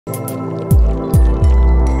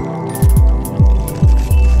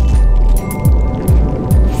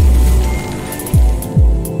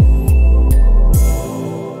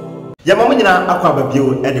Yamamina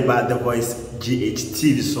Aquababio Ediba The Voice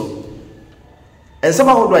GHTV so. And some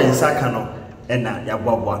of what I sakano and na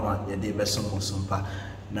Yabwa ya de besom sumpa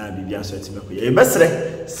na Bibian so timeko. Ye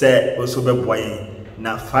besre say also be boy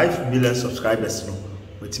na 5 million subscribers no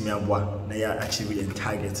wetimi aboa na ya achieve your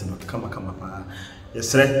target no kama pa.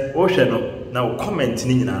 Yesre o hwe no na wo comment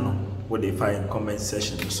ni nyina no wo dey find comment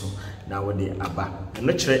section so na wo dey aba.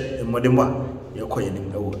 No kire modemo a ye koye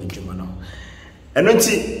nim ewo adwuma no. Eno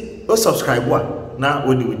nti o subscribe na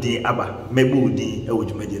odi udi aba mebu udi e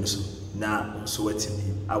wodwumadi no so na so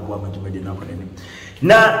watimi abo amadwumadi na akwane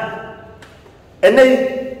na enei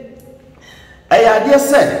ayade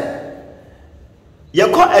se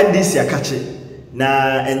yeko NDC akache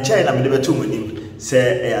na enchai na medebetu munim se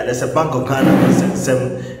ayade se Bank of Ghana sem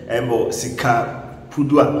embo sika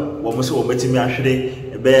pudua wo mo so wo matimi ahwere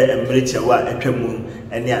ebe emretia wa atwamu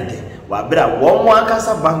ene ade wa bra wo mo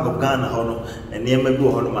akasa Bank of Ghana ho no enema bi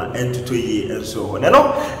ho no ma entoto yi enso ho ne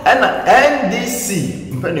no na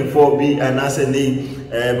NDC mpanifo bi anase ne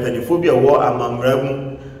mpanifo bi wo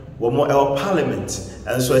amamramu wo mo el parliament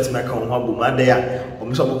enso atima ka ho abu ma de ya wo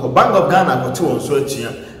mo so ko Bank of Ghana ko to so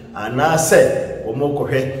atua anase wo mo ko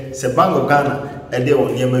hwe se Bank of Ghana ede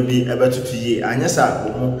won yema bi ebetutu yi anyesa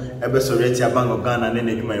wo mo ebesoreti Bank of Ghana ne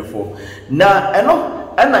nadwumayefo na eno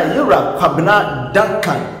na yura kwabna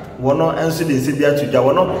Duncan wono enso de sibia tuja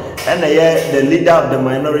wono na ye the leader of the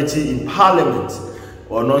minority in parliament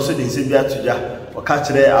wono enso de sibia tuja waka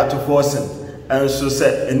kire ato Forson enso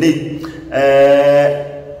se ene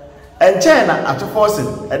enchina ato Forson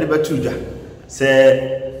ede betuja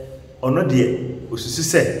se ono de osusu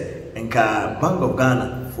se enka Bank of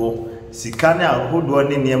Ghana for sikane ahodo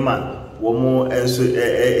ne niema wo mo enso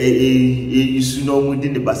isu no mu di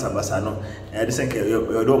ne basabasa no e de senke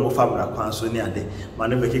yodo mo famra kwan so ne ade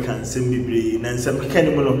mane be keka nsem bibre na nsem keka ni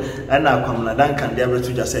mu no na akwamna Duncan de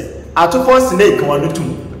abetu ja se ato Force ne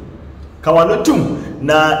kan wanotum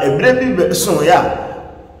na ebre bi so ya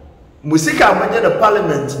musika amanye the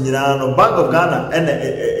parliament nyina no Bank of Ghana na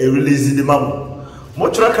release the mamo mo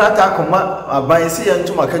tro krata akoma aban si ye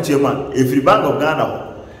ntum akatua ma efiri Bank of Ghana ho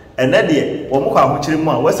ene de wo mo kwa hokyere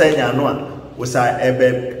mu a wasa nya no a wasa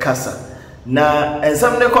ebe kasa na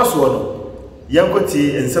ensam ne koso no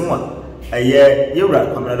yankoti ensam a eye yewra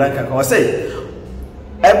kwamradanka ka wasa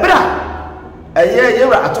ebra eye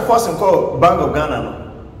yewra ato Forson ko Bank of Ghana no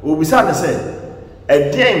obisa ne se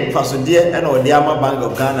edien fasode ena ode ama Bank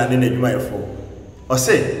of Ghana ne nadwumayefo o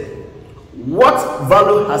say what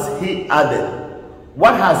value has he added,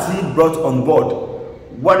 what has he brought on board?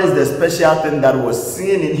 What is the special thing that was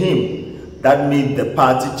seen in him that made the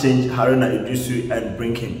party change Haruna Iddrisu and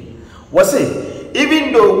bring him? Was it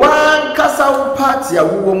even though one Kasa party a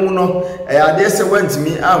woman they say went to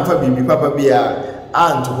me and for baby papa be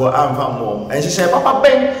and to her and for mom and she said papa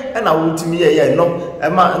ben and I will to me no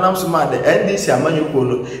and I'm so mad the NDC amanu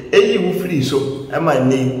polo you free so and my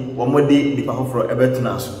name one more day the papa for Everton.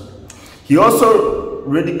 He also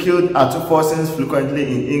ridiculed Ato Forson's frequently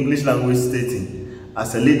in English language stating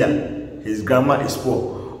as a leader, his grammar is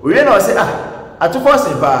poor. We know say Ato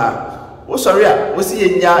Forson pa o sorry o si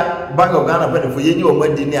yenya Bank of Ghana ben for yenyi o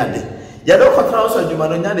madi ni ade. Ya do kwatra so adwuma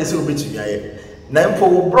no nya de se obetumi aye. Na mpo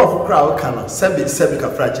wo brof kra o kana sebi ka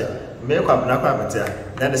frache. Me kwa bna kwa metia.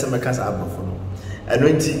 Na de se meka sa abofo no. Eno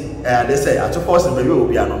nti de say Ato Forson be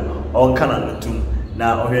obi ano on kana no tum.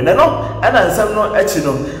 Na ohwe ne no ana nsam no echi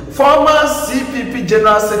no former CPP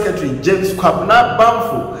General Secretary James Kwabena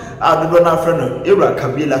Bamfo adodo na freno Ewra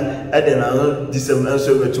Kabila edena December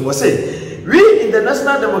so betum say we in the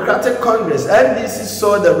National Democratic Congress NDC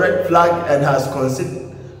saw the red flag and has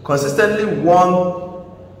consistently warned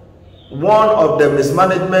of the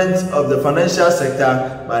mismanagement of the financial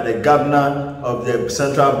sector by the governor of the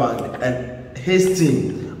central bank and his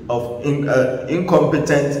team of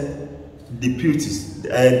incompetent deputies.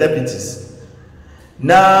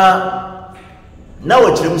 Now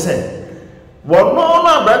what you say? One more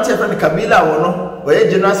branch of Kabila wono, or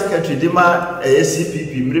General Secretary Dima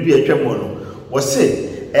CPP, maybe a tremono, was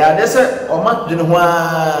say, I say, or Mat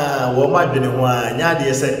Denua, or Mat Denua,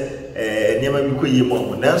 Yadi said, never be quay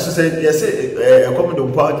mom. Nancy said, yes, a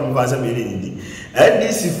common party was a million. And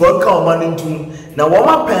this is for common into now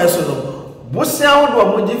one personal. Bosia would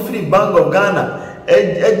want free Bank of Ghana.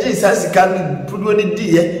 Eji sasika ni pudu ni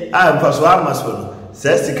die a mpaso amaso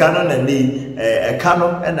sasika no na ni eka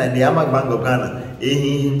no na ni ama Bank of Ghana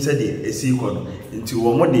ehihim se de esiko no nti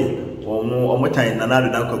wo mo de wo mo tan na na do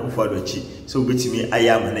na kwakufu adochi so obetimi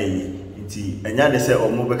ayama na yi nti enya de se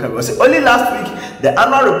omo beka we say only last week the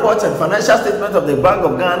annual report and financial statement of the Bank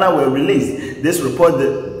of Ghana were released. This report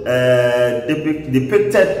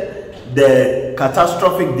depicted the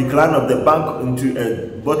catastrophic decline of the bank into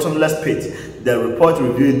a bottomless pit, the report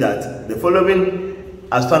revealed that the following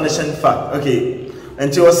astonishing fact. Okay,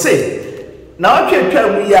 and you will say, now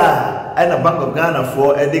we are and a Bank of Ghana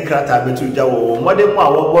for a decrata between Jawo, more than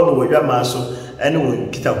one with your maso, and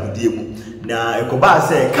Nketia Budiemu. Now, a Koba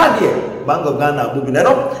say, Kadia, Bank of Ghana,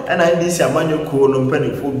 Bubinero, and NDC Amanu Kono Penny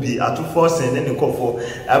for be at Forson and Kofo,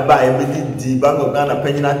 by the Bank of Ghana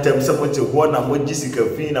penny attempt someone to one and what Jessica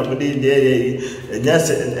Finn and what and yes,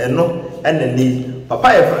 and no, and the need. Papa,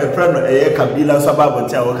 a friend of a Kabila Sabab and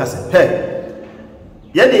tell us, hey,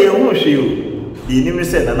 yet they won't show you. The enemy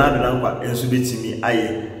said another number and so me.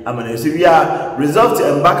 We are resolved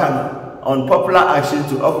to embark on popular action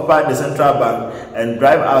to occupy the central bank and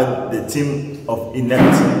drive out the team of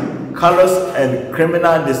inept, callous, and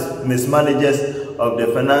criminal mismanagers of the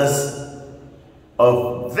finance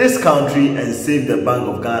of this country and save the Bank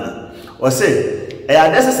of Ghana. Or say,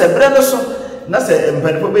 this is a brand so. Na say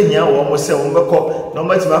mpanifo be hia wo mo se wo mbekọ no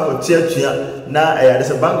matima ko tiatua na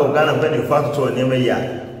there's a Bank of Ghana mpanifo to onema ya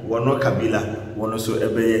wono Kabila wono so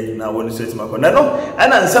ebeye na wono so tima ko na no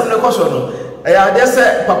ana nsem ne koso no there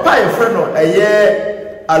say papa e friend no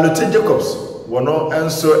Allotey Jacobs wono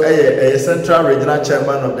enso central regional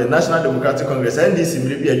chairman of the National Democratic Congress NDC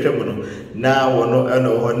mribi atwam no na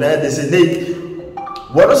wono ho na de say nei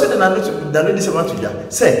wono so de na no de se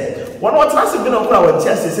matuja say wono watrase bi no kura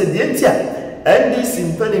wantia say de ntia NDC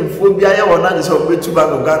mpanimfo bia ya wona de so betu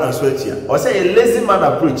Bank of Ghana so atia or say a lazy man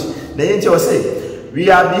approach na yenti or say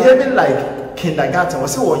we are behaving like kindergarten or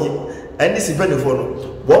say wo NDC mpanimfo no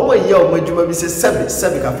wo mo ye o madwuma bi say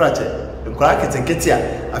sebi ka frache nkora Nketia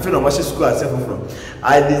afi no mashe school asef from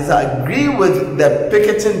I disagree with the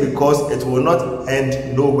picketing because it will not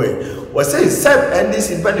end nowhere or say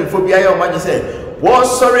NDC mpanimfo bia ya o ma say wo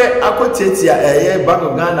sorry akotetia Bank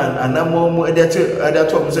of Ghana anamo mu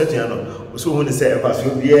edato omusetia no so when they say if I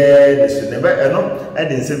should be they should never and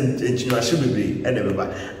then should be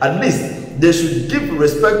at least they should give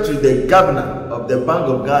respect to the governor of the Bank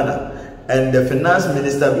of Ghana and the finance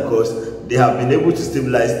minister because they have been able to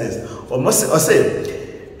stabilize things. Or say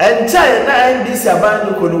entire NDC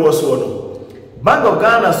abandon kono was one Bank of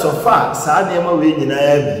Ghana so far sa neema we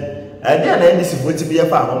nyina and then NDC for to be a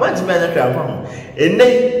farm. What do you mean? And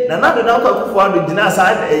they, another number for the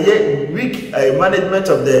Dinasa, a weak management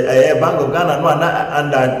of the Bank of Ghana,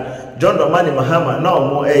 and John Domani Mahama, no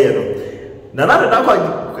more a another number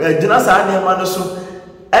Dinasa, Manoso,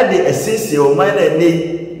 at the assist your minor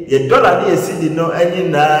nay, a dollar near city, no any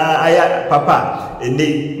na papa, and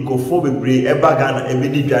they go for the bray, a bagana, a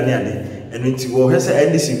midi Janiani, and into war has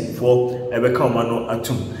NDC for a become no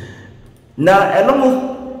atum. Now,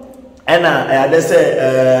 and they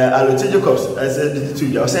say Allotey Jacobs said to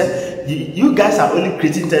you, I said you guys are only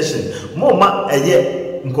creating tension. More a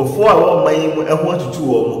year nkofo a wo man mu ehon tutu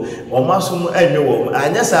wo mu o maso mu enwe wo mu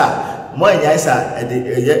anya sa mo anya sa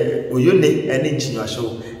oyone ene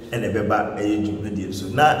nchinyahwo ene beba dwumadi so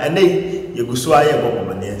na ene yeguso aye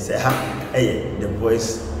bomomane say ha the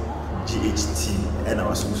voice GHT ena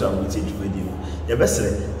wasuso amuti dwumadi ye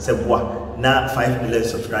besere se boa na 5 million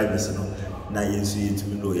subscribers no na yensu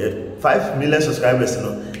YouTube no 5 million subscribers no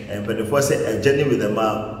and but the first say a journey with the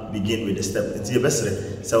man begin with the step until you best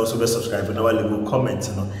say also be subscribe na wale go comment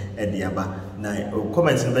no e de aba na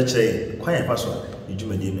comment no be kire kwan ya fa so e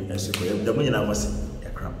dwumadi no enso ko e da mo nyina mo se